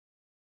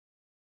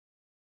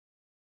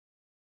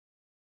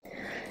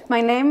My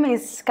name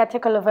is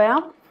Katia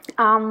Kolovea.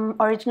 I'm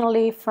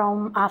originally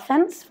from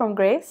Athens, from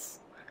Greece.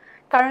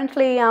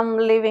 Currently, I'm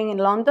living in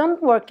London,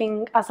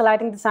 working as a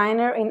lighting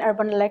designer in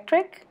urban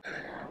electric.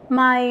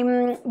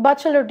 My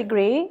bachelor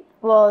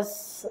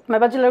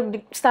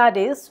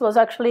studies was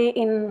actually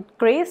in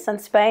Greece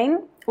and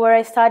Spain, where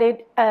I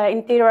studied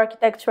interior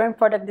architecture and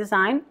product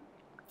design.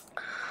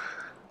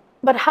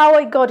 But how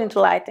I got into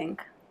lighting?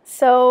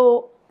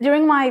 So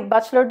during my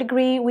bachelor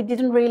degree, we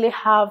didn't really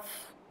have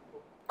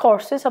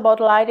courses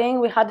about lighting.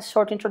 We had a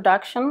short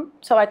introduction,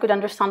 so I could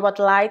understand what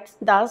light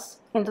does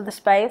into the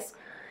space.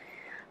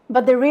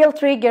 But the real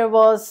trigger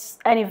was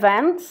an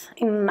event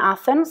in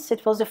Athens.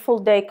 It was a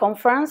full-day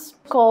conference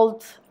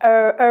called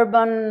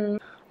Urban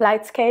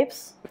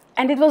Lightscapes.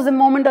 And it was the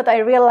moment that I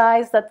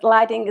realized that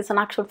lighting is an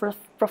actual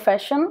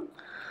profession.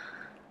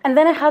 And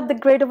then I had the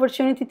great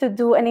opportunity to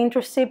do an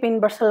internship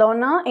in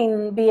Barcelona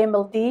in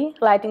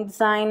BMLD, Lighting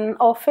Design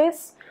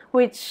Office,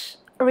 which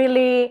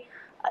really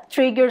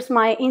triggers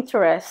my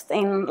interest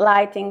in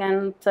lighting,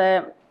 and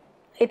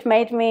it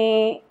made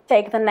me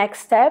take the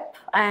next step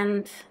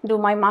and do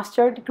my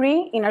master's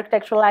degree in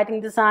architectural lighting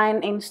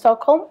design in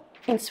Stockholm,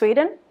 in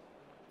Sweden.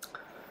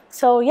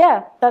 So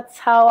yeah, that's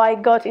how I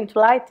got into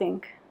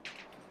lighting.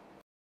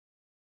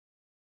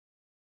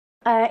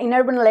 In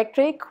Urban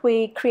Electric,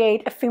 we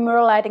create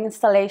ephemeral lighting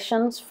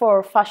installations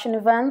for fashion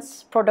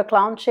events, product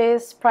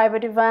launches,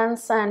 private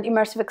events, and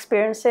immersive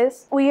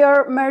experiences. We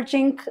are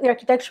merging the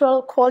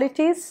architectural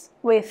qualities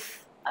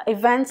with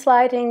events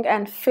lighting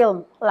and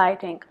film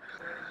lighting.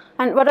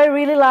 And what I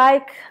really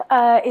like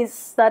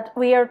is that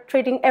we are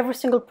treating every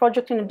single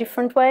project in a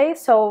different way.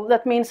 So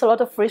that means a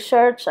lot of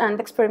research and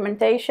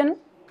experimentation,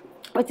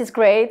 which is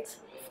great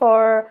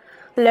for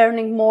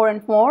learning more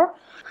and more.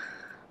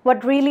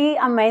 What really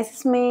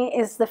amazes me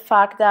is the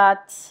fact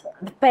that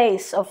the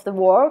pace of the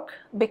work,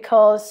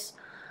 because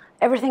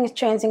everything is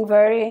changing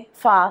very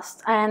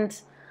fast, and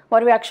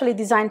what we actually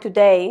design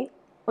today,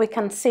 we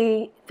can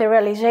see the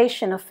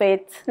realization of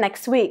it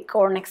next week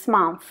or next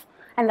month.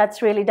 And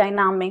that's really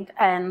dynamic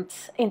and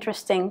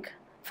interesting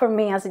for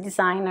me as a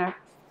designer.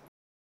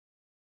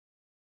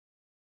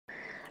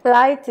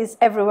 Light is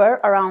everywhere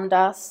around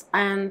us,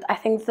 and I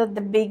think that the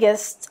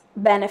biggest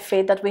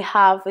benefit that we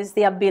have is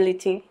the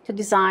ability to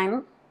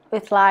design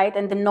with light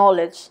and the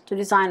knowledge to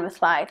design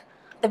with light.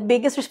 The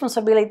biggest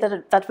responsibility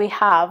that we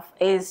have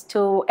is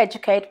to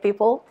educate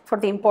people for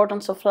the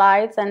importance of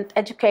light and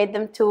educate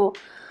them to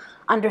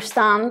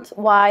understand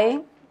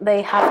why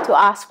they have to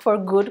ask for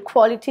good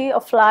quality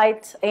of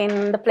light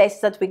in the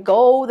places that we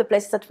go, the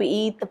places that we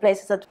eat, the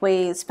places that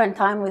we spend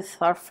time with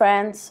our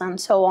friends, and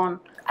so on.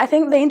 I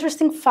think the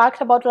interesting fact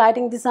about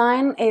lighting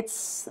design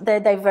is the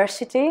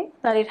diversity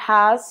that it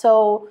has.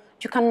 So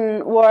you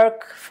can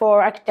work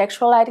for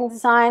architectural lighting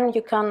design,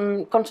 you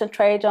can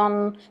concentrate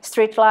on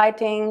street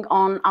lighting,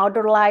 on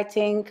outdoor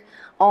lighting,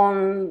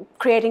 on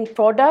creating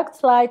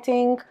product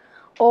lighting,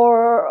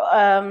 or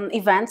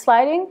events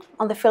lighting,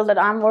 on the field that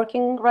I'm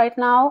working right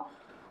now.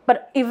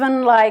 But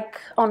even like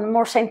on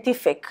more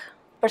scientific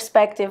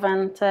perspective,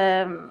 and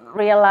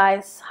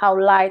realize how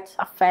light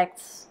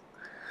affects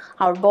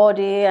our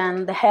body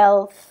and the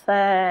health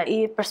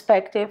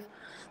perspective.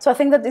 So I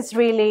think that it's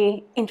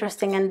really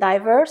interesting and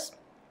diverse.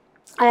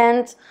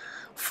 And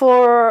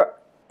for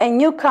a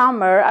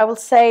newcomer, I will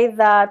say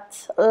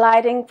that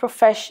lighting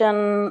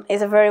profession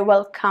is a very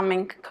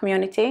welcoming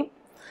community,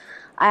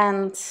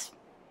 and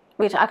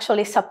we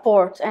actually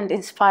support and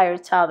inspire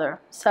each other.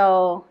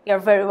 So you're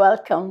very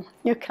welcome,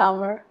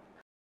 newcomer.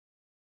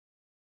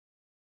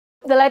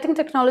 The lighting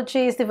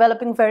technology is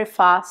developing very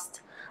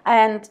fast,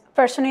 and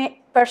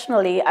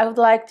personally, I would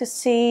like to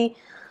see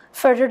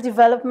further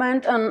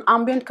development on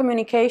ambient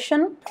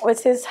communication,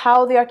 which is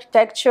how the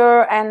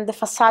architecture and the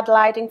facade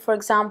lighting, for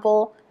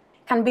example,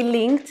 can be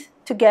linked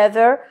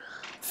together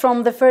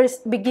from the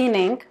first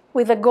beginning,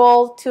 with a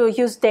goal to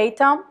use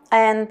data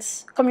and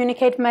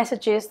communicate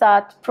messages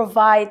that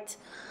provide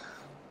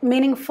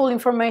meaningful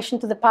information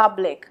to the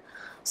public.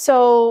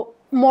 So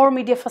more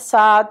media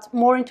facade,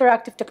 more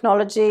interactive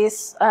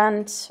technologies,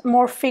 and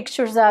more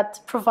fixtures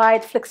that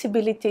provide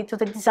flexibility to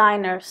the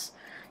designers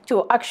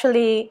to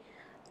actually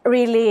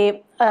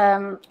really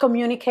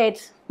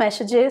communicate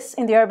messages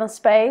in the urban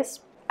space.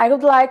 I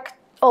would like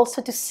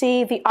also to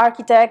see the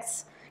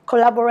architects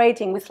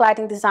collaborating with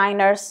lighting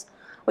designers,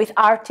 with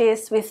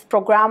artists, with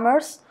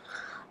programmers,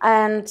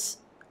 and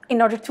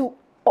in order to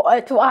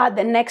add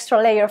an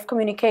extra layer of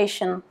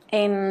communication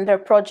in their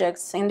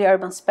projects in the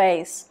urban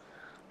space,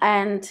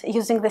 and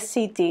using the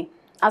city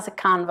as a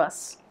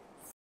canvas.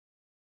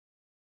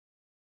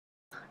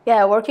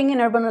 Yeah, working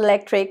in Urban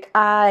Electric,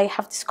 I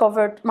have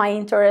discovered my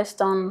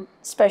interest on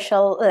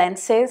special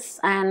lenses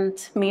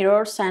and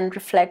mirrors and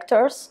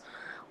reflectors,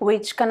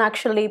 which can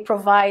actually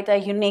provide a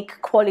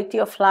unique quality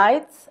of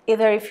light,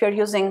 either if you're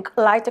using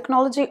light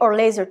technology or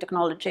laser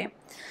technology.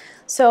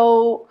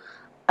 So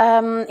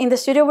in the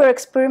studio, we're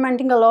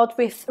experimenting a lot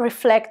with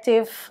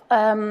reflective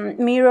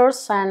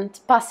mirrors and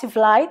passive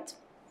light,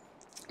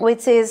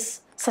 which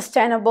is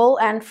sustainable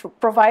and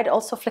provide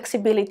also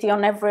flexibility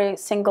on every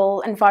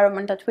single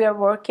environment that we are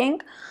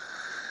working.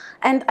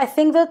 And I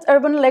think that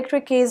Urban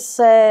Electric is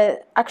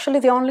actually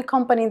the only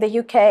company in the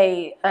UK,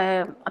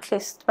 at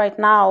least right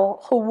now,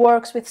 who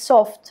works with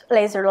soft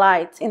laser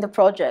light in the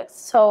project.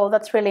 So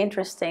that's really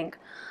interesting.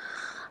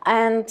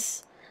 And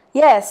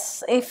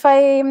yes, if I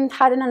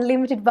had an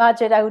unlimited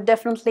budget, I would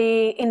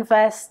definitely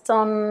invest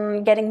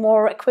on getting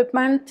more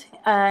equipment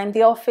in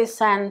the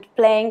office and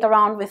playing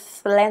around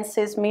with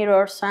lenses,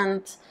 mirrors,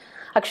 and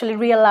actually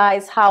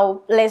realize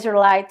how laser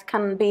light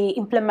can be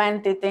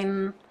implemented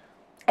in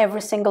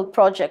every single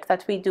project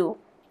that we do.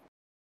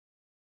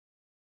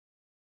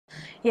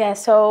 Yeah,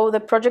 so the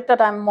project that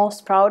I'm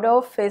most proud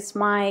of is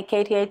my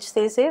KTH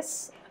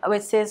thesis,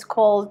 which is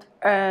called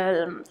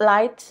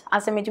Light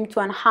as a Medium to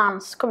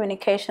Enhance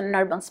Communication in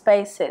Urban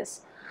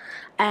Spaces.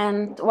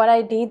 And what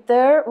I did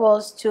there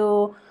was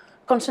to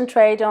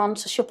concentrate on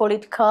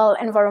sociopolitical,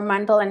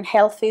 environmental, and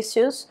health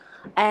issues,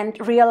 and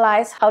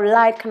realize how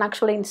light can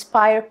actually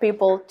inspire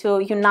people to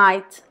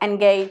unite,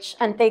 engage,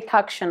 and take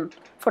action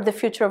for the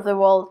future of the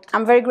world.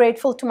 I'm very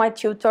grateful to my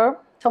tutor,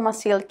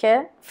 Thomas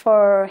Silke,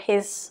 for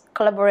his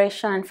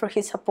collaboration and for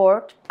his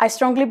support. I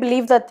strongly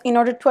believe that in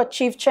order to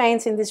achieve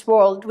change in this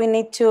world, we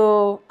need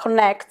to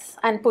connect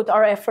and put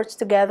our efforts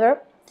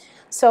together.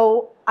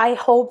 So I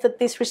hope that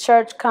this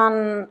research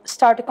can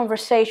start a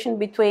conversation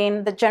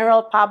between the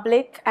general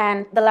public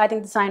and the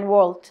lighting design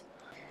world.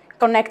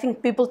 Connecting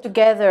people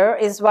together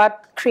is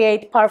what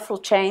creates powerful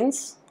change,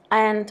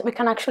 and we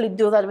can actually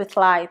do that with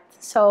light.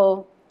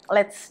 So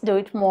let's do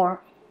it more.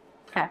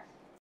 Yeah.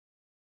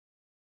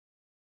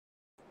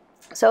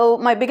 So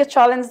my biggest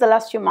challenge the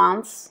last few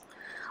months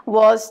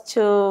was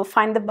to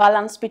find the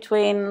balance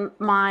between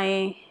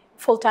my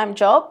full-time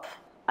job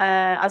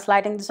as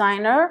lighting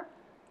designer,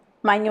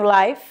 my new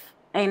life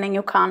in a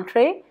new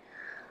country,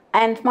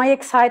 and my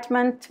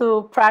excitement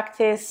to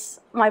practice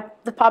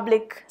the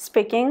public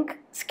speaking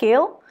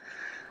skill.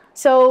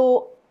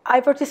 So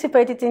I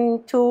participated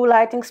in 2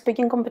 lighting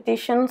speaking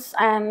competitions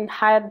and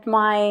had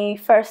my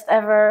first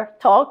ever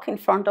talk in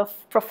front of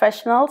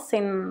professionals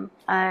in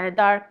a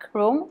dark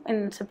room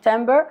in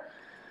September.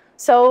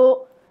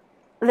 So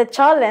the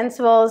challenge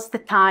was the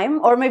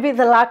time, or maybe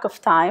the lack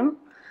of time,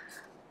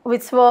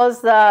 which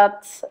was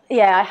that,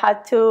 yeah, I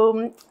had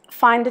to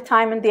find the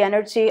time and the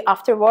energy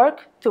after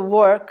work to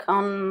work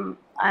on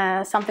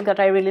something that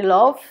I really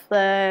love,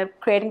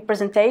 creating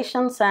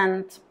presentations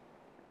and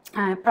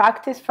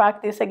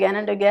practice again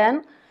and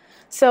again.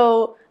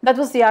 So that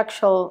was the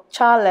actual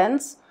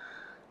challenge,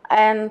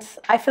 and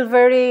I feel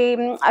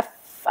very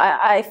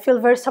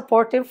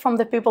supportive from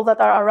the people that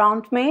are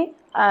around me,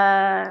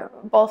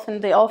 both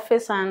in the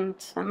office and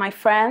my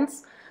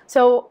friends.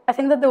 So I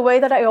think that the way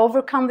that I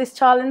overcome this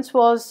challenge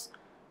was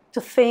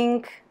to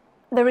think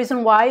the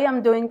reason why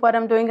I'm doing what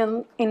I'm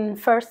doing in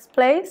first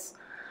place,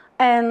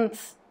 and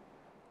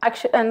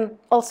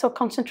also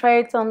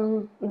concentrate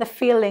on the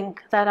feeling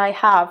that I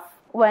have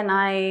when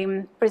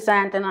I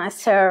present and I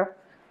share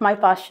my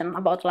passion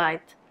about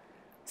light.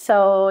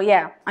 So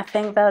yeah, I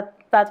think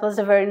that was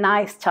a very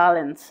nice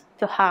challenge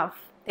to have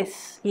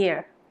this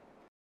year.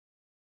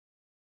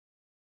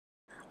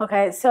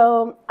 Okay,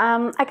 so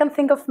I can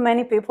think of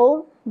many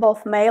people,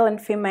 both male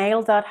and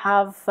female, that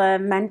have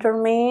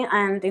mentored me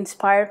and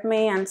inspired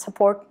me and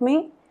supported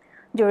me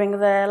during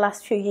the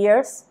last few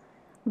years.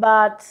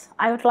 But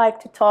I would like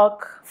to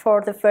talk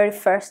for the very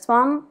first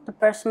one, the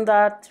person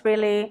that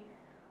really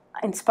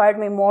inspired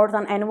me more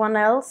than anyone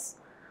else,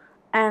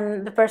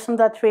 and the person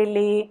that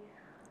really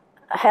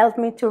helped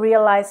me to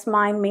realize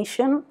my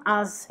mission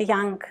as a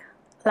young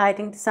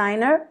lighting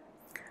designer.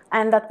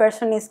 And that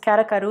person is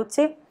Chiara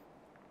Carucci.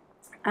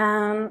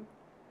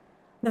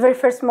 The very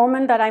first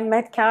moment that I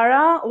met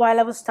Chiara while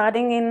I was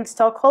studying in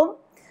Stockholm,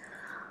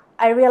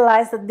 I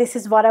realized that this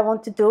is what I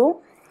want to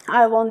do.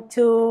 I want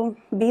to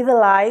be the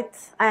light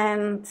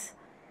and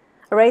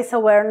raise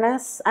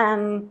awareness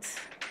and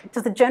to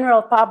the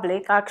general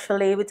public,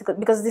 actually,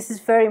 because this is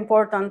very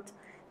important,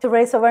 to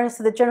raise awareness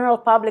to the general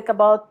public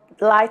about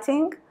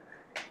lighting,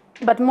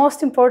 but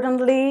most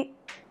importantly,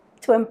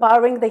 to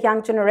empowering the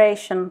young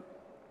generation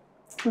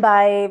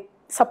by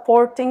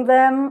supporting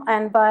them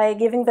and by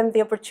giving them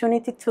the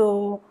opportunity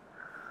to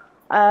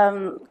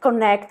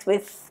connect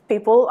with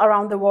people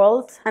around the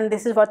world. And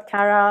this is what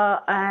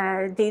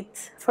Chiara did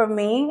for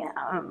me,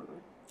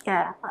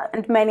 yeah,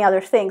 and many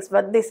other things.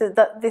 But this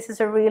is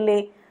a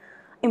really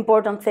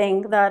important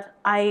thing that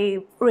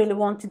I really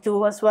want to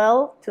do as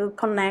well, to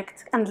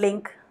connect and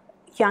link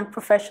young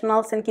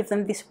professionals and give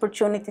them this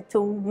opportunity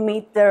to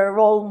meet their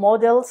role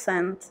models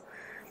and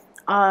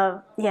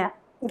yeah,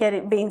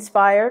 be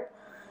inspired.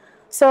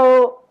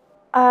 So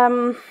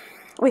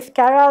with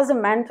Chiara as a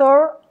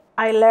mentor,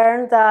 I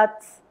learned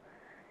that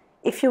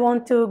if you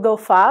want to go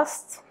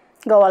fast,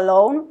 go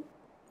alone,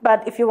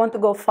 but if you want to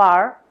go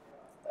far,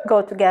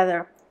 go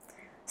together.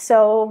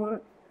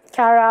 So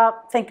Chiara,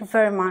 thank you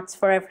very much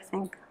for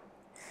everything.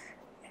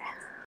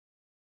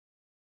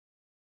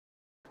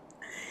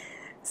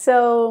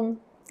 So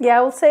yeah,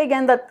 I will say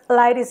again that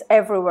light is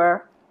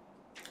everywhere.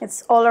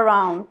 It's all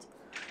around.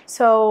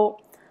 So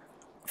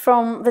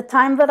from the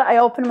time that I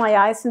open my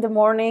eyes in the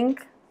morning,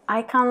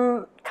 I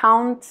can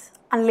count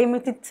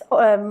unlimited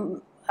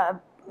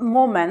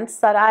moments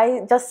that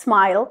I just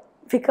smile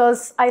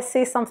because I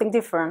see something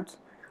different.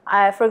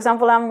 For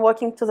example, I'm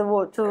walking to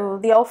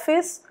the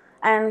office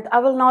and I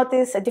will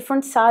notice a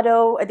different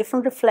shadow, a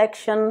different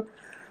reflection,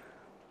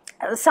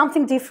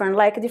 something different,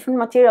 like a different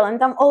material.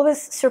 And I'm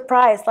always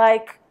surprised,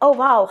 like, oh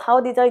wow, how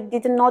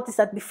didn't notice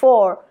that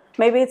before?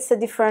 Maybe it's a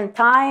different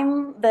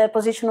time, the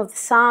position of the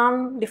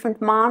sun,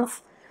 different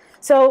month.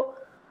 So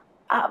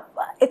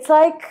it's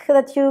like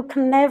that you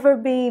can never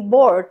be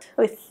bored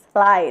with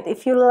light.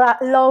 If you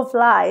love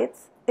light,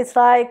 it's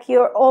like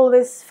you're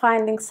always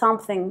finding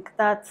something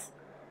that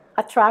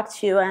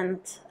attracts you and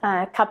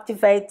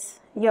captivates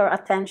your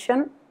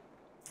attention.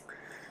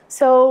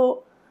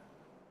 So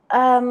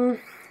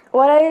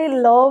what I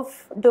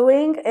love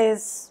doing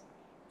is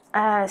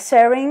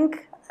sharing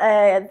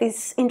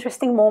these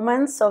interesting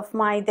moments of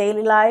my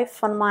daily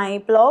life on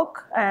my blog,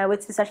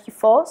 which is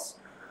Archifos.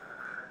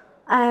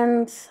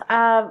 And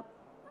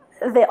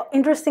the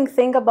interesting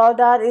thing about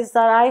that is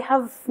that I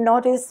have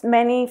noticed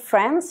many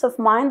friends of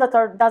mine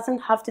that doesn't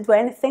have to do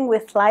anything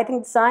with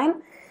lighting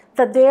design,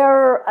 that they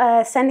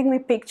are sending me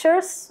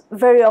pictures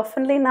very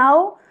oftenly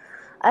now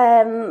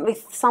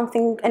with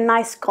something, a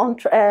nice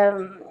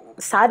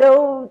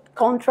shadow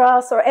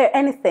contrast or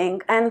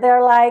anything. And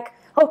they're like,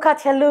 oh,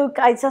 Katia, look,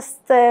 I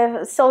just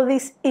saw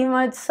this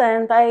image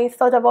and I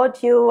thought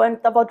about you and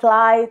about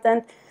light.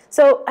 And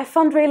so I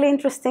found really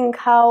interesting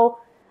how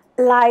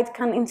light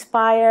can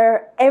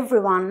inspire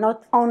everyone,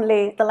 not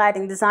only the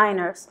lighting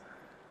designers.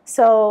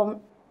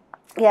 So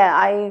yeah,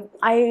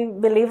 I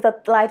believe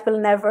that light will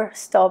never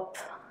stop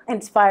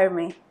inspire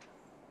me.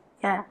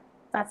 Yeah,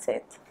 that's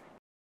it.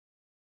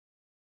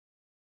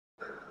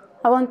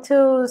 I want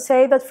to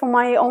say that from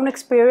my own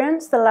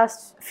experience the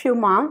last few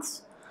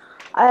months,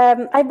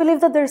 I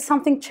believe that there's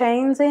something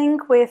changing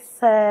with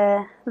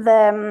the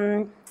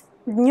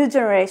new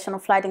generation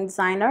of lighting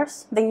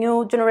designers, the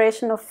new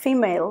generation of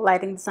female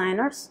lighting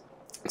designers.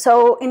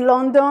 So in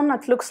London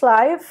at Lux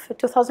Live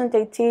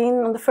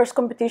 2018, on the first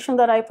competition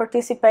that I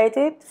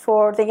participated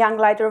for the Young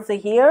Lighter of the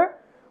Year,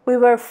 we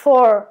were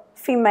 4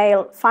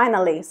 female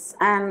finalists,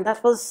 and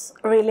that was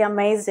really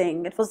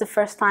amazing. It was the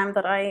first time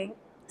that I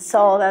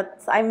saw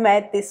that I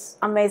met this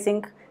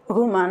amazing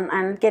woman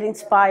and get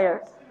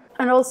inspired.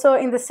 And also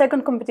in the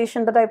second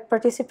competition that I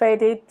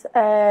participated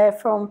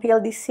from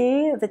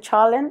PLDC, the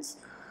challenge,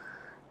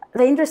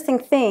 the interesting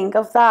thing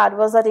of that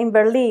was that in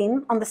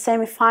Berlin, on the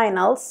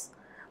semifinals,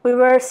 we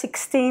were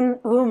 16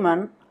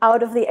 women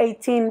out of the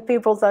 18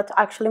 people that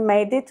actually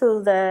made it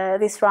to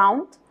this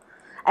round.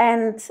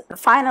 And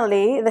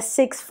finally, the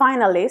 6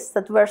 finalists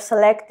that were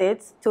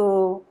selected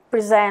to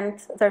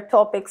present their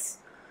topics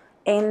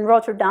in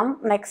Rotterdam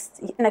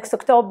next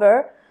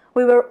October,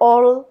 we were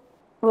all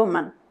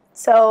women.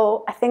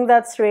 So I think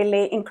that's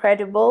really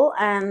incredible,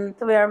 and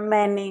there are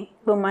many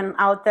women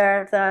out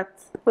there that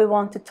we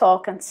want to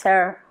talk and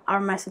share our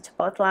message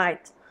about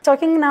light.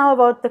 Talking now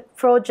about the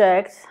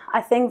project,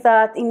 I think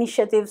that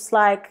initiatives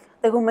like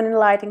the Women in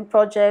Lighting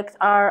project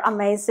are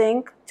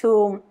amazing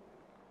to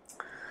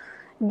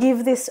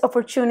give this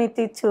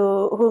opportunity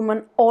to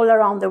women all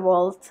around the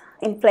world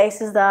in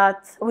places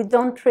that we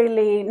don't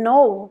really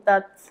know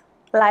that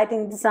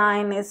lighting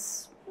design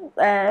is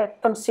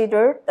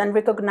considered and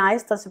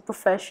recognized as a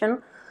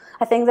profession.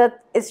 I think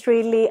that it's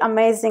really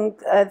amazing,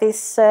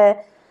 this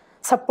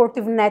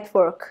supportive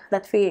network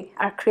that we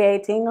are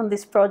creating on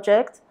this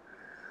project.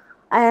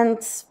 And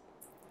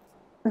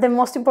the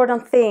most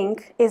important thing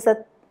is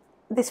that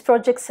this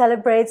project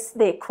celebrates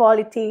the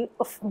equality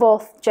of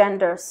both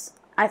genders.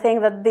 I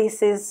think that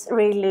this is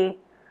really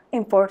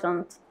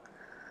important.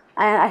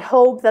 And I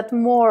hope that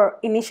more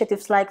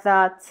initiatives like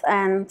that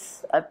and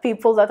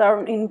people that are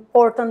in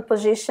important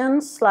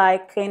positions,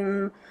 like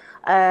in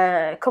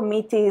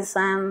committees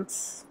and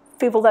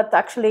people that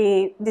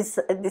actually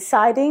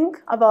deciding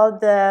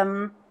about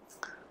the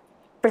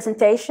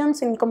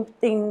presentations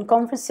in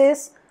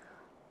conferences,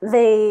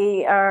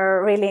 they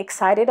are really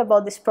excited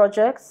about this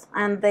project,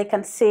 and they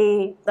can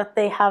see that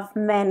they have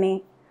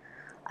many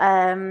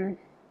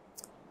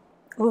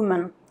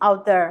women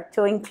out there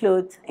to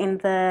include in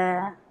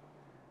their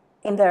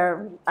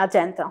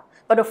agenda.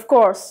 But of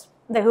course,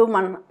 the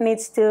woman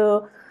needs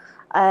to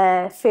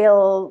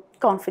feel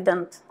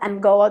confident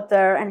and go out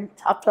there and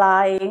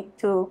apply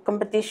to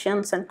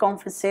competitions and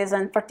conferences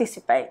and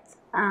participate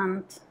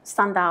and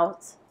stand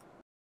out.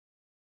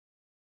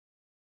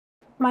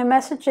 My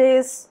message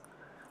is,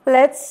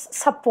 let's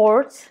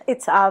support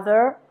each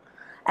other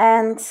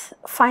and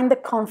find the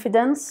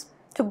confidence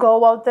to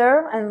go out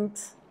there and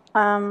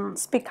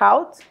speak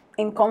out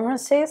in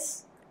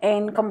conferences,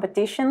 in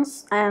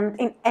competitions, and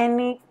in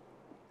any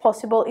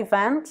possible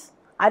event.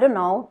 I don't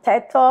know,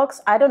 TED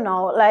Talks, I don't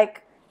know,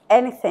 like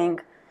anything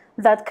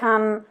that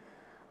can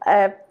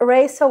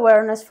raise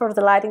awareness for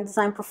the lighting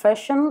design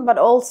profession, but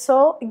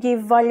also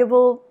give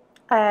valuable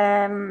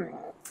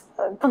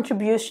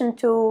contribution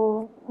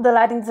to the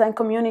lighting design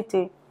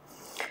community.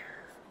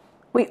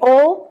 We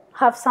all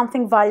have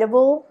something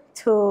valuable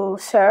to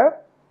share,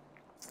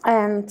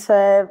 and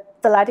the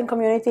lighting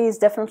community is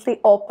definitely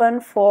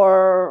open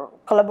for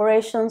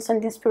collaborations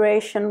and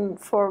inspiration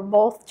for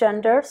both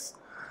genders.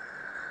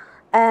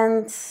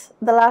 And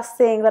the last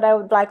thing that I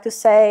would like to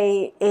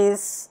say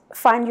is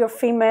find your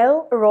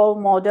female role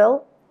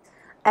model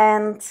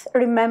and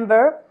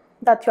remember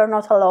that you're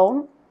not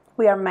alone.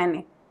 We are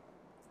many.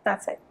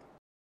 That's it.